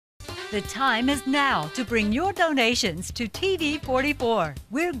The time is now to bring your donations to TV-44.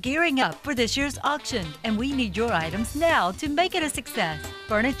 We're gearing up for this year's auction, and we need your items now to make it a success.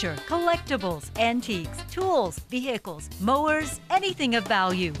 Furniture, collectibles, antiques, tools, vehicles, mowers, anything of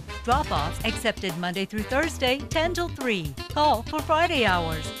value. Drop-offs accepted Monday through Thursday, 10 till 3. Call for Friday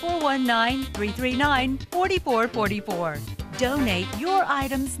hours, 419-339-4444. Donate your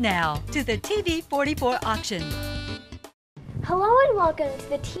items now to the TV-44 auction. Hello and welcome to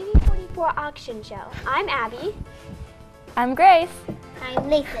the TV-44 auction show. I'm Abby. I'm Grace. I'm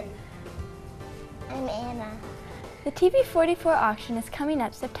Nathan. I'm Anna. The TV-44 auction is coming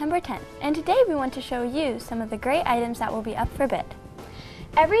up September 10th, and today we want to show you some of the great items that will be up for bid.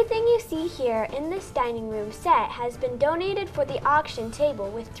 Everything you see here in this dining room set has been donated for the auction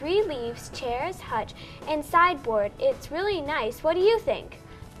table with 3 leaves, chairs, hutch, and sideboard. It's really nice. What do you think?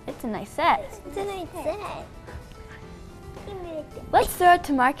 It's a nice set. It's a nice set. Let's throw it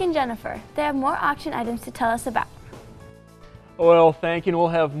to Mark and Jennifer. They have more auction items to tell us about. Well, thank you, and we'll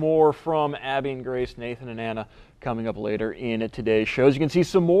have more from Abby and Grace, Nathan and Anna coming up later in today's shows. You can see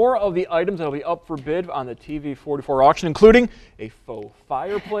some more of the items that will be up for bid on the TV-44 auction, including a faux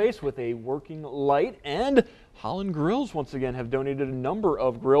fireplace with a working light, and Holland Grills once again have donated a number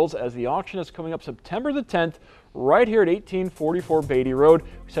of grills as the auction is coming up September the 10th right here at 1844 Beatty Road.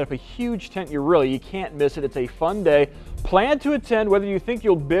 We set up a huge tent. You can't miss it. It's a fun day. Plan to attend whether you think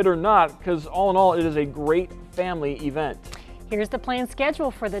you'll bid or not, because all in all it is a great family event. Here's the planned schedule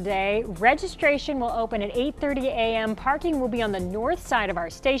for the day. Registration will open at 8:30 a.m. Parking will be on the north side of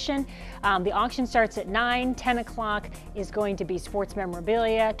our station. The auction starts at 9. 10 o'clock is going to be sports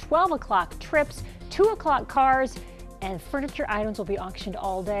memorabilia. 12 o'clock trips. 2 o'clock cars. And furniture items will be auctioned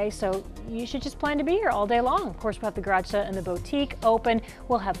all day, so you should just plan to be here all day long. Of course, we'll have the garage set and the boutique open.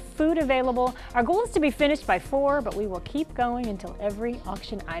 We'll have food available. Our goal is to be finished by 4, but we will keep going until every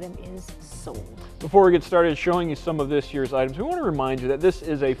auction item is sold. Before we get started showing you some of this year's items, we want to remind you that this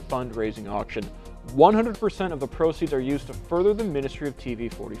is a fundraising auction. 100% of the proceeds are used to further the ministry of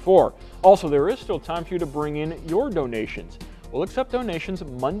TV-44. Also, there is still time for you to bring in your donations. We'll accept donations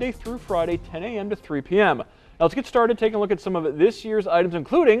Monday through Friday, 10 a.m. to 3 p.m. Now let's get started taking a look at some of this year's items,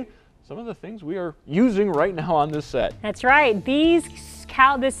 including some of the things we are using right now on this set. That's right. This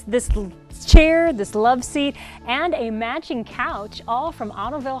chair, this love seat, and a matching couch, all from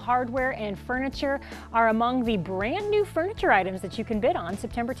Ottoville Hardware and Furniture, are among the brand new furniture items that you can bid on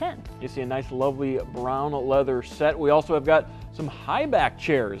September 10th. You see a nice lovely brown leather set. We also have got some high back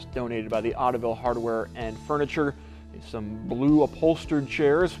chairs donated by the Ottoville Hardware and Furniture. Some blue upholstered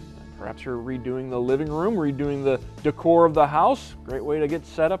chairs. Perhaps you're redoing the living room, redoing the decor of the house. Great way to get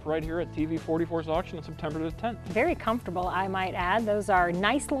set up right here at TV-44's auction on September the 10th. Very comfortable, I might add. Those are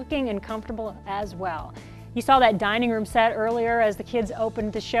nice looking and comfortable as well. You saw that dining room set earlier as the kids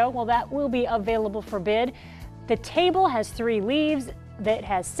opened the show. Well, that will be available for bid. The table has 3 leaves. That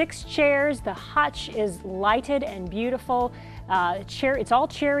has 6 chairs. The hutch is lighted and beautiful. It's all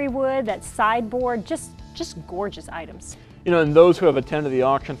cherry wood. That sideboard, just gorgeous items. You know, and those who have attended the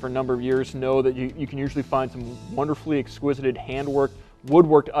auction for a number of years know that you can usually find some wonderfully exquisited handworked,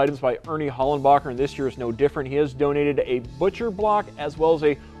 woodworked items by Ernie Hollenbacher, and this year is no different. He has donated a butcher block as well as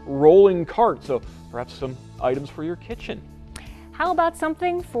a rolling cart, so perhaps some items for your kitchen. How about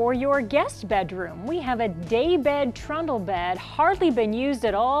something for your guest bedroom? We have a daybed trundle bed, hardly been used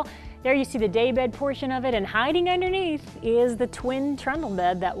at all. There you see the daybed portion of it, and hiding underneath is the twin trundle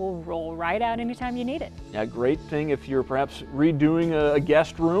bed that will roll right out anytime you need it. Yeah, great thing if you're perhaps redoing a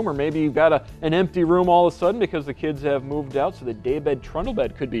guest room, or maybe you've got an empty room all of a sudden because the kids have moved out, so the daybed trundle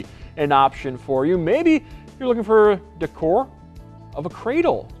bed could be an option for you. Maybe you're looking for decor of a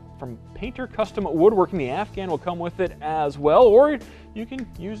cradle from Painter Custom Woodworking. The Afghan will come with it as well, or you can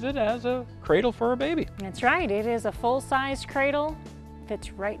use it as a cradle for a baby. That's right, it is a full-size cradle.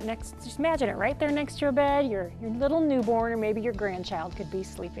 Fits right next, just imagine it right there next to your bed. Your little newborn or maybe your grandchild could be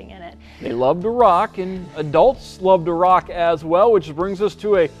sleeping in it. They love to rock, and adults love to rock as well, which brings us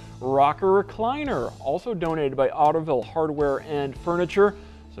to a rocker recliner, also donated by Ottoville Hardware and Furniture.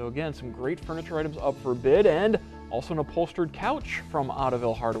 So again, some great furniture items up for bid, and also an upholstered couch from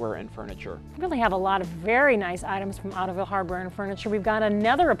Ottoville Hardware and Furniture. We really have a lot of very nice items from Ottoville Hardware and Furniture. We've got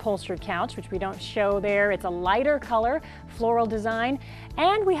another upholstered couch, which we don't show there. It's a lighter color, floral design.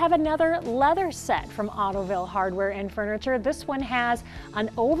 And we have another leather set from Ottoville Hardware and Furniture. This one has an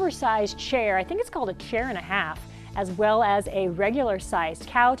oversized chair. I think it's called a chair and a half, as well as a regular sized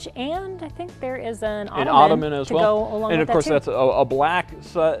couch, and I think there is an ottoman as to well. go along and with of course that too. That's a black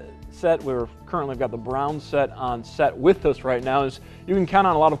set. We're currently got the brown set on set with us right now. You can count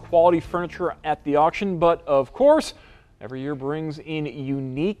on a lot of quality furniture at the auction, but of course Every year brings in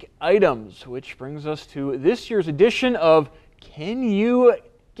unique items, which brings us to this year's edition of Can You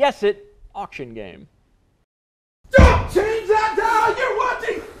Guess It auction game. Don't change that dial! You're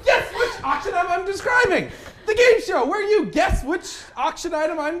watching Guess Which Auction Item I'm Describing! The game show where you guess which auction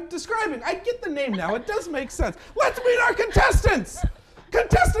item I'm describing. I get the name now, it does make sense. Let's meet our contestants!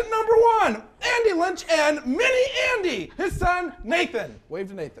 Contestant number 1, Andy Lynch and Mini Andy, his son Nathan. Wave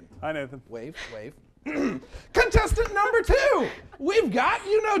to Nathan. Hi, Nathan. Wave, wave. Contestant number 2, we've got,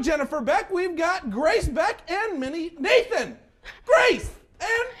 you know Jennifer Beck, we've got Grace Beck and Mini Nathan. Grace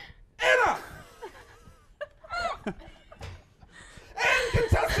and Anna. And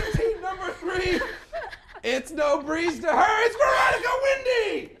contestant team number 3, it's no breeze to her, it's Veronica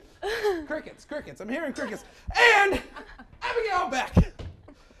Windy. Crickets, crickets, I'm hearing crickets. And Abigail Beck.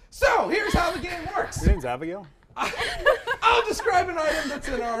 So here's how the game works. Your name's Abigail? I'll describe an item that's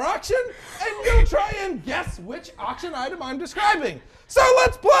in our auction, and you'll try and guess which auction item I'm describing. So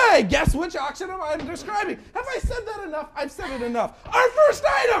let's play. Guess which auction item I'm describing. Have I said that enough? I've said it enough. Our first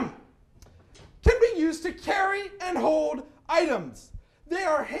item can be used to carry and hold items. They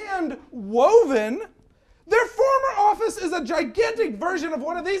are hand woven. Their former office is a gigantic version of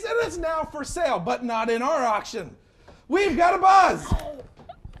one of these, and it's now for sale, but not in our auction. We've got a buzz.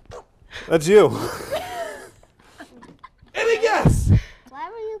 That's you. Any guess? Why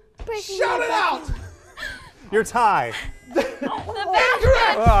were you pushing Shout me it back? out. Your tie. Incorrect.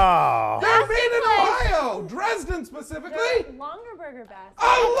 Oh. They're made in Ohio, Dresden specifically. Longer burger basket. A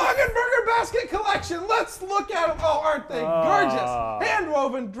Lungenberger basket collection. Let's look at them. Oh, aren't they gorgeous?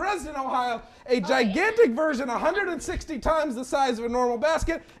 Hand-woven, Dresden, Ohio. A gigantic version, 160 times the size of a normal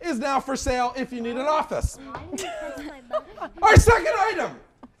basket, is now for sale if you need an office. Our second item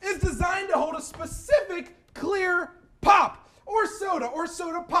is designed to hold a specific clear pop, or soda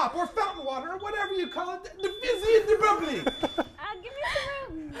pop, or fountain water, or whatever you call it. The fizzy and the bubbly. Give me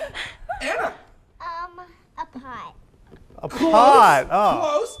some room. Anna. A pot. A pot. Oh.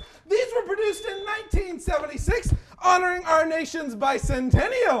 Close. These were produced in 1976, honoring our nation's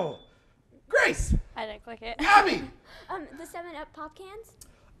bicentennial. Grace. I didn't click it. Abby. The 7-Up pop cans?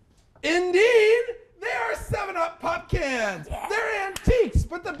 Indeed, they are 7-Up pop cans. Yeah. They're antiques,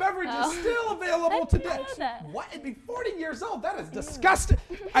 but the beverage is still available today. What? It'd be 40 years old. That is disgusting.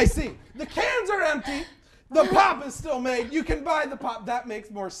 I see. The cans are empty. The pop is still made. You can buy the pop. That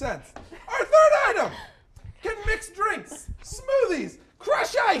makes more sense. Our third item can mix drinks, smoothies,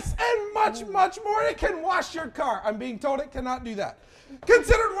 crush ice, and much, much more. It can wash your car. I'm being told it cannot do that.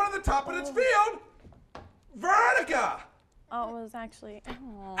 Considered one of the top in its field, Veronica. Oh, it was actually.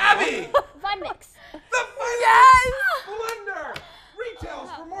 Oh. Abby. Fun mix. The Fun Blender retails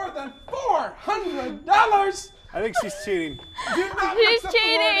for more than $400. I think she's cheating. Do not mix up the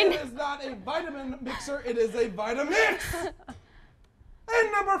word. It is not a vitamin mixer. It is a Vitamix.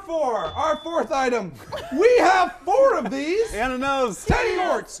 And number 4, our fourth item. We have 4 of these. Anna knows. 10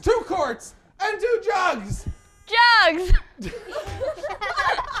 quarts, 2 quarts, and 2 jugs. Jugs!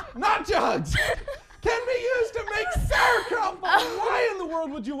 Not jugs. Can be used to make sauerkraut. But why in the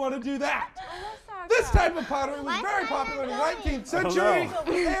world would you want to do that? This type of pottery was very popular in the 19th century.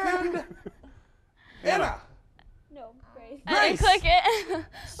 And Anna. No, Grace. I didn't click it.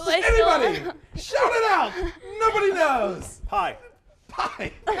 Anybody? Shout it out. Nobody knows. Pie.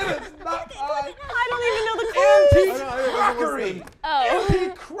 Pie. It is not pie. I don't even know the clue. Antique crockery. Oh.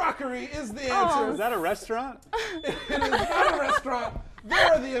 Antique crockery is the answer. Is that a restaurant? It is not a restaurant.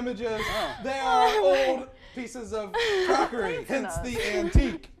 There are the images. They are old pieces of crockery, hence the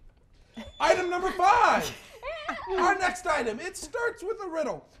antique. Item number 5. Our next item. It starts with a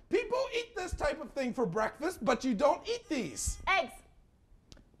riddle. People eat this type of thing for breakfast, but you don't eat these. Eggs.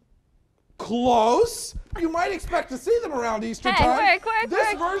 Close. You might expect to see them around Easter time.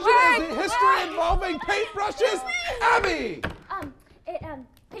 This version is a history involving paintbrushes. Abby.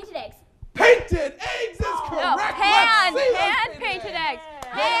 Painted eggs. Painted eggs is correct. Hand Let's see painted eggs.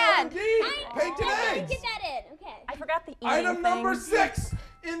 Hand. Indeed, painted eggs. Get that in. Okay. I forgot the eating Item number thing. 6.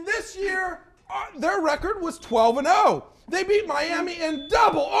 In this year, their record was 12-0. They beat Miami in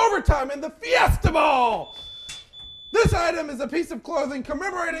double overtime in the Fiesta Bowl. This item is a piece of clothing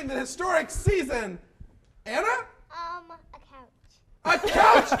commemorating the historic season. Anna? A couch. A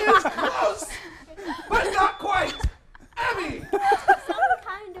couch is close, but not quite. Abby? Some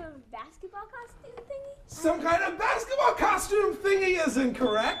kind of basketball costume thingy? Some kind of basketball costume thingy is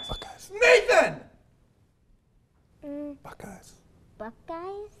incorrect. Buckeyes. Nathan? Buckeyes.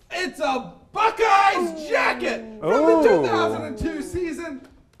 Buckeyes? It's a Buckeyes jacket from the 2002 season.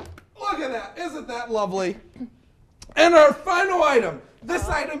 Look at that. Isn't that lovely? And our final item This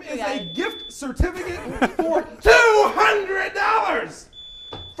item is a gift certificate for $200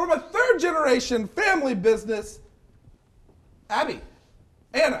 from a third-generation family business. Abby,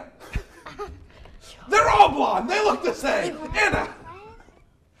 Anna. They're all blonde. They look the same. Anna,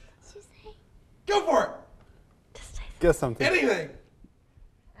 go for it. Guess something. Anything.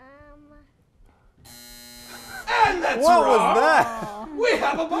 And that's What wrong. was that? We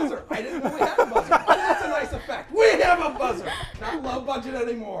have a buzzer. I didn't know we had a buzzer. That's a nice effect. We have a buzzer. Not low budget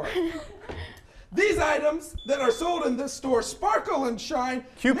anymore. These items that are sold in this store sparkle and shine.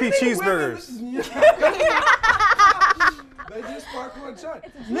 QP Many cheeseburgers. They do sparkle and shine.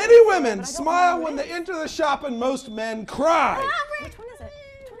 Many women smile when they enter the shop and most men cry. Which one is it?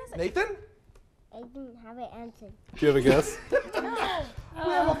 Which one is it? Nathan? I didn't have it answered. Do you have a guess? We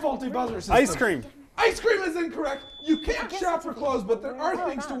have a faulty buzzer system. Ice cream. Ice cream is incorrect. You can't shop for clothes, but there are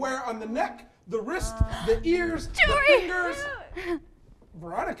things to wear on the neck, the wrist, the ears, the fingers.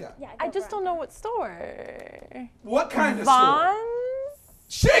 Veronica, I just don't know what store. what kind of store? Vons?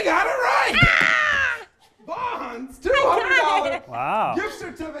 She got it right! Vons, $200 Wow. gift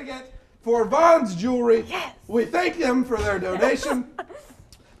certificate for Vons Jewelry. Yes. We thank them for their donation.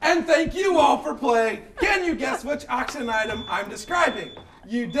 And thank you all for playing. Can you guess which auction item I'm describing?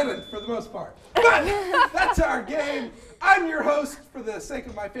 You didn't for the most part. But that's our game. I'm your host. For the sake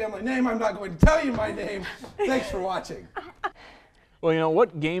of my family name, I'm not going to tell you my name. Thanks for watching. Well, you know,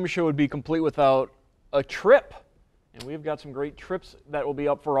 what game show would be complete without a trip? And we've got some great trips that will be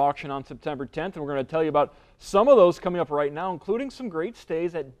up for auction on September 10th, and we're going to tell you about some of those coming up right now, including some great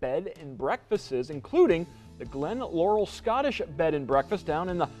stays at bed and breakfasts, including the Glen Laurel Scottish Bed and Breakfast down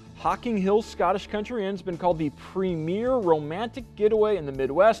in the Hocking Hills Scottish Country Inn. Has been called the premier romantic getaway in the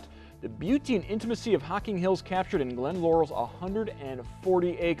Midwest. The beauty and intimacy of Hocking Hills captured in Glen Laurel's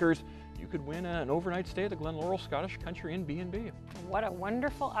 140 acres. You could win an overnight stay at the Glen Laurel Scottish Country Inn B&B. What a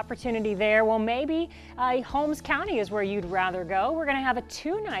wonderful opportunity there. Well, maybe Holmes County is where you'd rather go. We're going to have a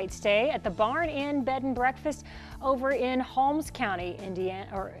 2-night stay at the Barn Inn Bed and Breakfast over in Holmes County, Indiana,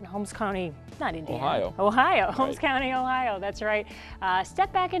 or in Holmes County, not Indiana. Ohio. Holmes County, Ohio. That's right.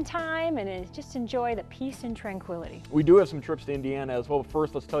 Step back in time and just enjoy the peace and tranquility. We do have some trips to Indiana as well. But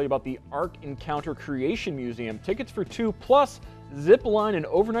first, let's tell you about the Ark Encounter Creation Museum. Tickets for 2 plus zip line and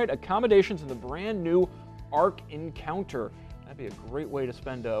overnight accommodations in the brand new Ark Encounter. That'd be a great way to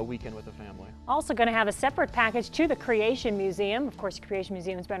spend a weekend with the family. Also going to have a separate package to the Creation Museum. Of course, the Creation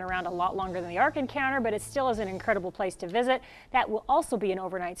Museum has been around a lot longer than the Ark Encounter, but it still is an incredible place to visit. That will also be an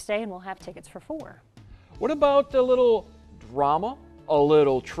overnight stay, and we'll have tickets for 4. What about a little drama, a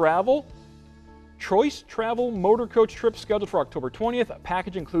little travel? Choice Travel Motor Coach trip scheduled for October 20th. A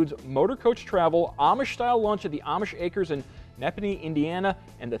package includes motor coach travel, Amish-style lunch at the Amish Acres in Nepenthe, Indiana,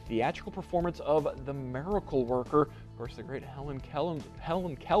 and the theatrical performance of The Miracle Worker. Of course, the great Helen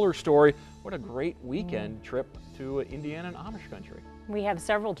Keller story. What a great weekend trip to Indiana and Amish country. We have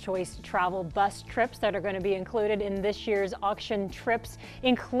several Choice Travel bus trips that are going to be included in this year's auction trips,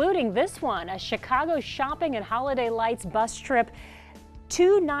 including this one, a Chicago shopping and holiday lights bus trip.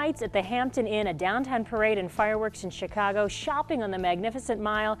 2 nights at the Hampton Inn, a downtown parade and fireworks in Chicago, shopping on the Magnificent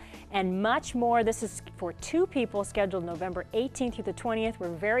Mile, and much more. This is for 2 people, scheduled November 18th through the 20th. We're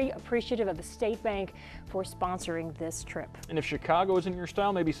very appreciative of the State Bank for sponsoring this trip. And if Chicago isn't your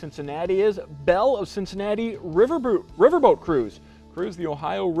style, maybe Cincinnati is. Belle of Cincinnati Riverboat Cruise. Cruise the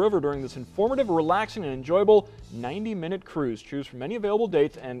Ohio River during this informative, relaxing, and enjoyable 90-minute cruise. Choose from many available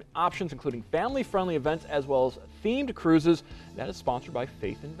dates and options, including family-friendly events as well as themed cruises. That is sponsored by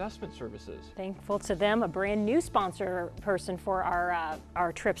Faith Investment Services. Thankful to them, a brand new sponsor person for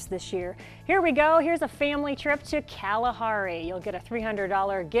our trips this year. Here we go. Here's a family trip to Kalahari. You'll get a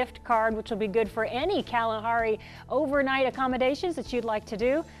 $300 gift card, which will be good for any Kalahari overnight accommodations that you'd like to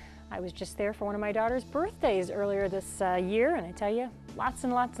do. I was just there for one of my daughter's birthdays earlier this year, and I tell you, lots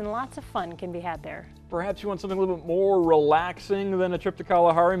and lots and lots of fun can be had there. Perhaps you want something a little bit more relaxing than a trip to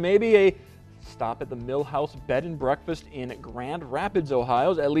Kalahari. Maybe a stop at the Mill House Bed and Breakfast in Grand Rapids,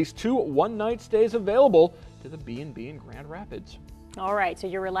 Ohio. At least 2 one-night stays available to the B&B in Grand Rapids. All right, so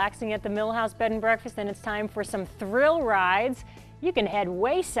you're relaxing at the Mill House Bed and Breakfast, and it's time for some thrill rides. You can head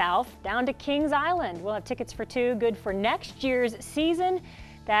way south down to Kings Island. We'll have tickets for 2, good for next year's season.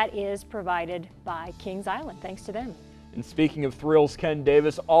 That is provided by Kings Island. Thanks to them. And speaking of thrills, Ken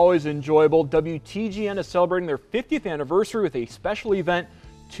Davis, always enjoyable. WTGN is celebrating their 50th anniversary with a special event.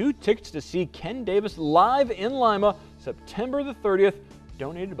 2 tickets to see Ken Davis live in Lima, September the 30th,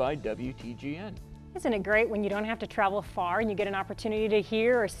 donated by WTGN. Isn't it great when you don't have to travel far and you get an opportunity to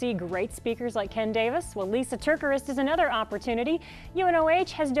hear or see great speakers like Ken Davis? Well, Lisa Turkerist is another opportunity.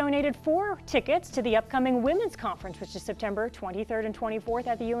 UNOH has donated 4 tickets to the upcoming Women's Conference, which is September 23rd and 24th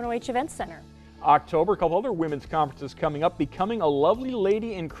at the UNOH Event Center. October, a couple other women's conferences coming up. Becoming a Lovely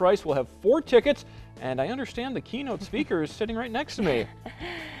Lady in Christ will have 4 tickets, and I understand the keynote speaker is sitting right next to me.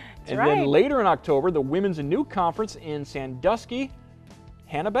 And right. Then later in October, the Women's Anew Conference in Sandusky.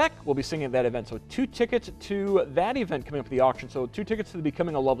 Hannah Beck will be singing at that event, so 2 tickets to that event coming up at the auction. So 2 tickets to the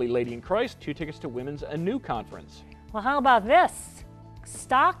Becoming a Lovely Lady in Christ, 2 tickets to Women's Anew Conference. Well, how about this?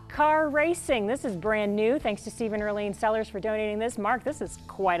 Stock car racing. This is brand new. Thanks to Stephen Erlene Sellers for donating this. Mark, this is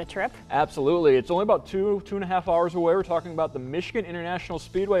quite a trip. Absolutely. It's only about 2.5 hours away. We're talking about the Michigan International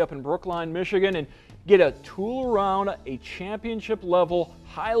Speedway up in Brookline, Michigan, and get a tool around a championship level,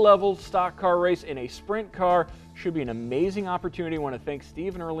 high level stock car race in a sprint car. Should be an amazing opportunity. I want to thank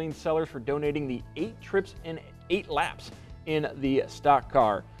Stephen Erlene Sellers for donating the 8 trips and 8 laps in the stock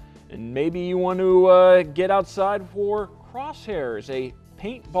car. And maybe you want to get outside for Crosshairs, a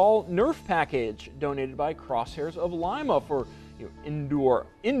paintball Nerf package donated by Crosshairs of Lima for indoor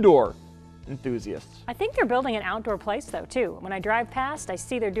enthusiasts. I think they're building an outdoor place though too. When I drive past, I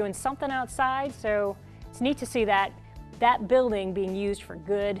see they're doing something outside, so it's neat to see that building being used for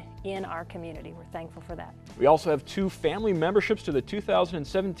good in our community. We're thankful for that. We also have 2 family memberships to the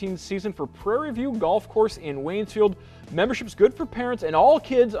 2017 season for Prairie View Golf Course in Waynesfield. Membership's good for parents and all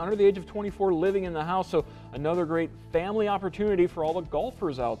kids under the age of 24 living in the house, so another great family opportunity for all the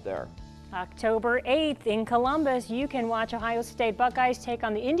golfers out there. October 8th in Columbus, you can watch Ohio State Buckeyes take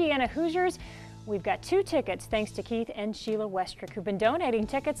on the Indiana Hoosiers. We've got 2 tickets thanks to Keith and Sheila Westrick, who've been donating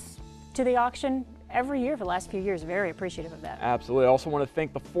tickets to the auction every year for the last few years. Very appreciative of that. Absolutely. I also want to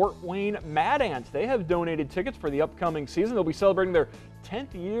thank the Fort Wayne Mad Ants. They have donated tickets for the upcoming season. They'll be celebrating their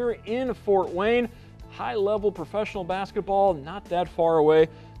 10th year in Fort Wayne. High-level professional basketball, not that far away.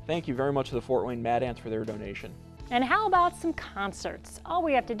 Thank you very much to the Fort Wayne Mad Ants for their donation. And how about some concerts? All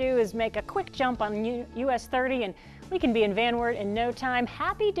we have to do is make a quick jump on US 30 and we can be in Van Wert in no time.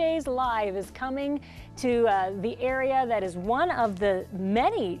 Happy Days Live is coming to the area. That is one of the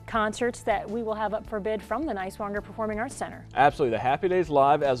many concerts that we will have up for bid from the Niswonger Performing Arts Center. Absolutely. The Happy Days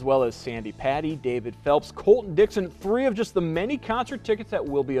Live, as well as Sandy Patty, David Phelps, Colton Dixon, 3 of just the many concert tickets that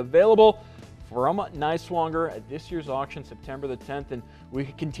will be available from Niswonger at this year's auction, September the 10th, and we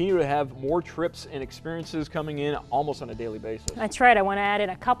continue to have more trips and experiences coming in almost on a daily basis. That's right. I want to add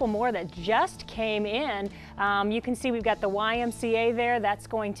in a couple more that just came in. You can see we've got the YMCA there. That's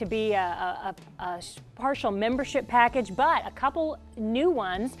going to be a partial membership package, but a couple new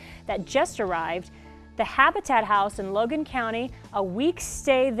ones that just arrived. The Habitat House in Logan County, a week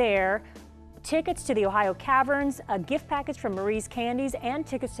stay there, tickets to the Ohio Caverns, a gift package from Marie's Candies, and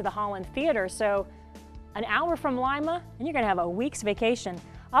tickets to the Holland Theater. So an hour from Lima, and you're going to have a week's vacation.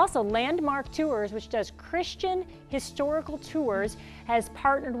 Also, Landmark Tours, which does Christian historical tours, has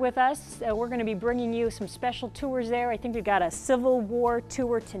partnered with us. We're going to be bringing you some special tours there. I think we've got a Civil War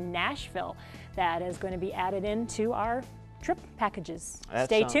tour to Nashville that is going to be added into our trip packages.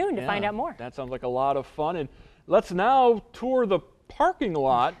 Stay tuned to find out more. That sounds like a lot of fun. And let's now tour the parking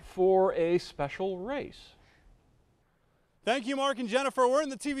lot for a special race. Thank you, Mark and Jennifer. We're in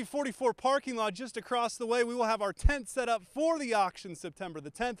the TV-44 parking lot just across the way. We will have our tent set up for the auction September the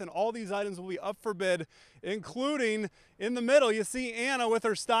 10th, and all these items will be up for bid, including in the middle, you see Anna with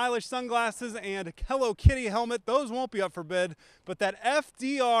her stylish sunglasses and Hello Kitty helmet. Those won't be up for bid, but that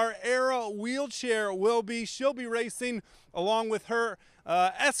FDR era wheelchair will be. She'll be racing along with her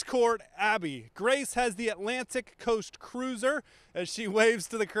escort, Abby. Grace has the Atlantic Coast Cruiser as she waves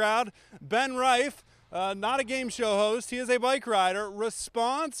to the crowd. Ben Reif, not a game show host, he is a bike rider.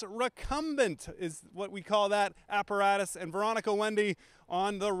 Response recumbent is what we call that apparatus. And Veronica Wendy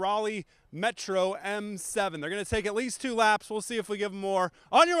on the Raleigh Metro M7. They're going to take at least 2 laps. We'll see if we give them more.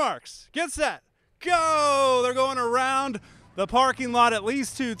 On your marks, get set, go! They're going around the parking lot at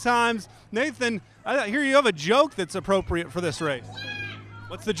least 2 times. Nathan, I hear you have a joke that's appropriate for this race.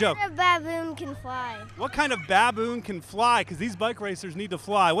 What's the joke? What kind of baboon can fly? What kind of baboon can fly? Because these bike racers need to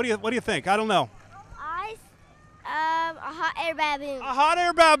fly. What do you think? I don't know. A hot air baboon. A hot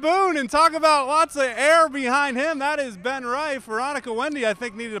air baboon, and talk about lots of air behind him. That is Ben Reif. Veronica Wendy, I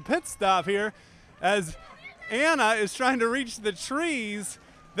think, needed a pit stop here as Anna is trying to reach the trees.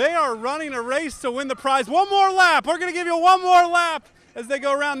 They are running a race to win the prize. One more lap. We're going to give you one more lap as they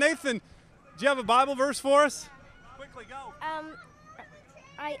go around. Nathan, do you have a Bible verse for us? Quickly, go.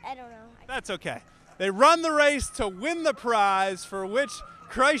 I don't know. That's okay. They run the race to win the prize for which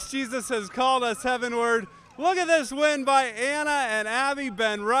Christ Jesus has called us heavenward. Look at this win by Anna and Abby.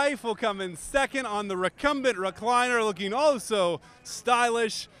 Ben Reif will come in second on the recumbent recliner, looking oh so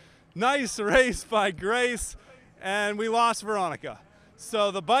stylish. Nice race by Grace, and we lost Veronica. So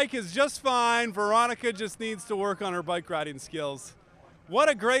the bike is just fine. Veronica just needs to work on her bike riding skills. What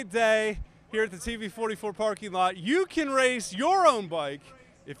a great day here at the TV-44 parking lot. You can race your own bike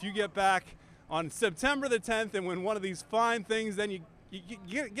if you get back on September the 10th and win one of these fine things. Then you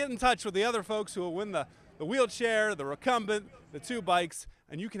get in touch with the other folks who will win the wheelchair, the recumbent, the 2 bikes,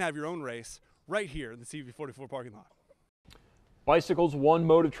 and you can have your own race right here in the TV-44 parking lot. Bicycles, one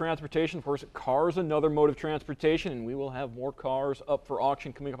mode of transportation. Of course, cars, another mode of transportation, and we will have more cars up for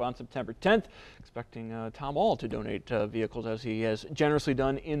auction coming up on September 10th. Expecting Tom All to donate vehicles as he has generously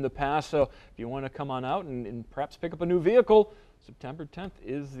done in the past. So if you want to come on out and perhaps pick up a new vehicle, September 10th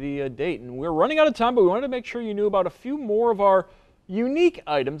is the date. And we're running out of time, but we wanted to make sure you knew about a few more of our unique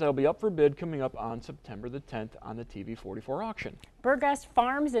items that will be up for bid coming up on September the 10th on the TV-44 auction. Burgess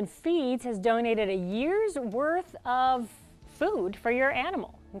Farms and Feeds has donated a year's worth of food for your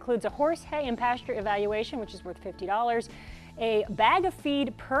animal. Includes a horse hay and pasture evaluation, which is worth $50, a bag of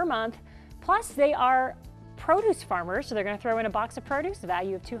feed per month, plus they are produce farmers, so they're going to throw in a box of produce, a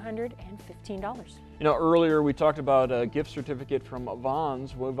value of $215. You know, earlier we talked about a gift certificate from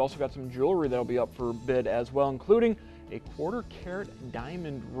Vons. We've also got some jewelry that'll be up for bid as well, including a 1/4 carat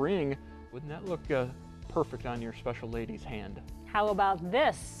diamond ring. Wouldn't that look perfect on your special lady's hand? How about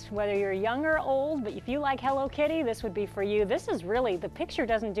this? Whether you're young or old, but if you like Hello Kitty, this would be for you. This is really, the picture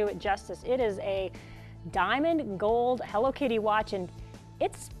doesn't do it justice. It is a diamond gold Hello Kitty watch, and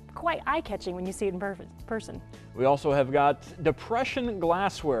it's quite eye-catching when you see it in person. We also have got depression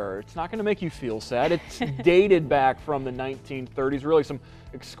glassware. It's not going to make you feel sad. It's dated back from the 1930s. Really some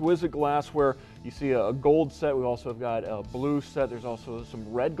exquisite glassware. You see a gold set. We also have got a blue set. There's also some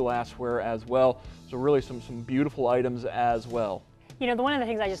red glassware as well. So really some beautiful items as well. You know, one of the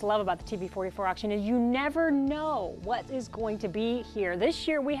things I just love about the TV-44 auction is you never know what is going to be here. This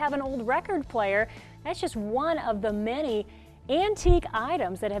year we have an old record player. That's just one of the many antique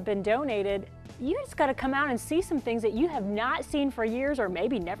items that have been donated. You just got to come out and see some things that you have not seen for years or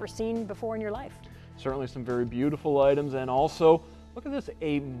maybe never seen before in your life. Certainly some very beautiful items, and also look at this,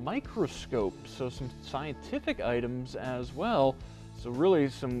 a microscope, so some scientific items as well. So really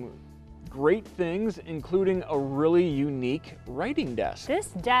some great things, including a really unique writing desk.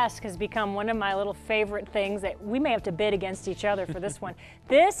 This desk has become one of my little favorite things that we may have to bid against each other for this one.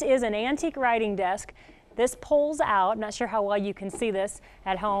 This is an antique writing desk. This pulls out. I'm not sure how well you can see this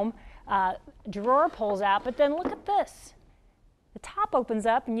at home. Drawer pulls out, but then look at this. The top opens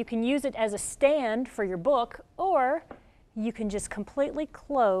up and you can use it as a stand for your book, or you can just completely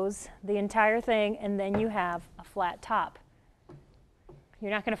close the entire thing and then you have a flat top.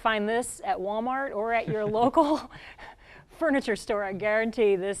 You're not going to find this at Walmart or at your local furniture store. I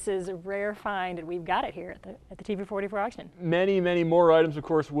guarantee this is a rare find, and we've got it here at the TV-44 auction. Many more items, of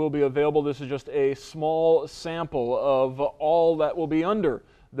course, will be available. This is just a small sample of all that will be under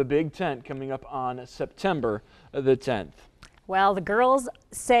the big tent coming up on September the 10th. Well, the girls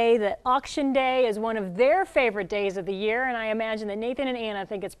say that auction day is one of their favorite days of the year, and I imagine that Nathan and Anna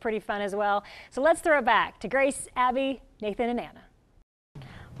think it's pretty fun as well. So let's throw it back to Grace, Abby, Nathan, and Anna.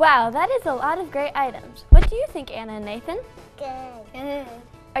 Wow, that is a lot of great items. What do you think, Anna and Nathan? Good.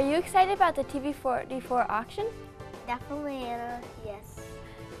 Are you excited about the TV-44 auction? Definitely, yes.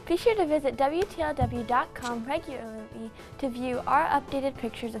 Be sure to visit WTLW.com regularly to view our updated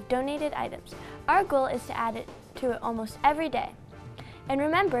pictures of donated items. Our goal is to add it to it almost every day. And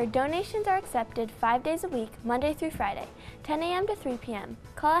remember, donations are accepted 5 days a week, Monday through Friday, 10 a.m. to 3 p.m.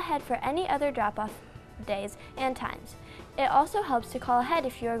 Call ahead for any other drop-off days and times. It also helps to call ahead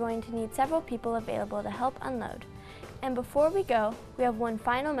if you are going to need several people available to help unload. And before we go, we have one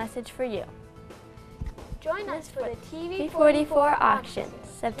final message for you. Join us for the TV-44 auction,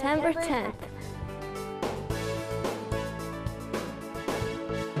 September 10th.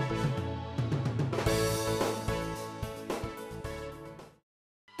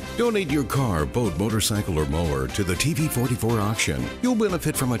 Donate your car, boat, motorcycle, or mower to the TV-44 auction. You'll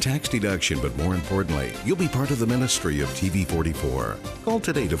benefit from a tax deduction, but more importantly, you'll be part of the ministry of TV-44. Call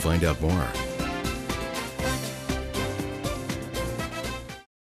today to find out more.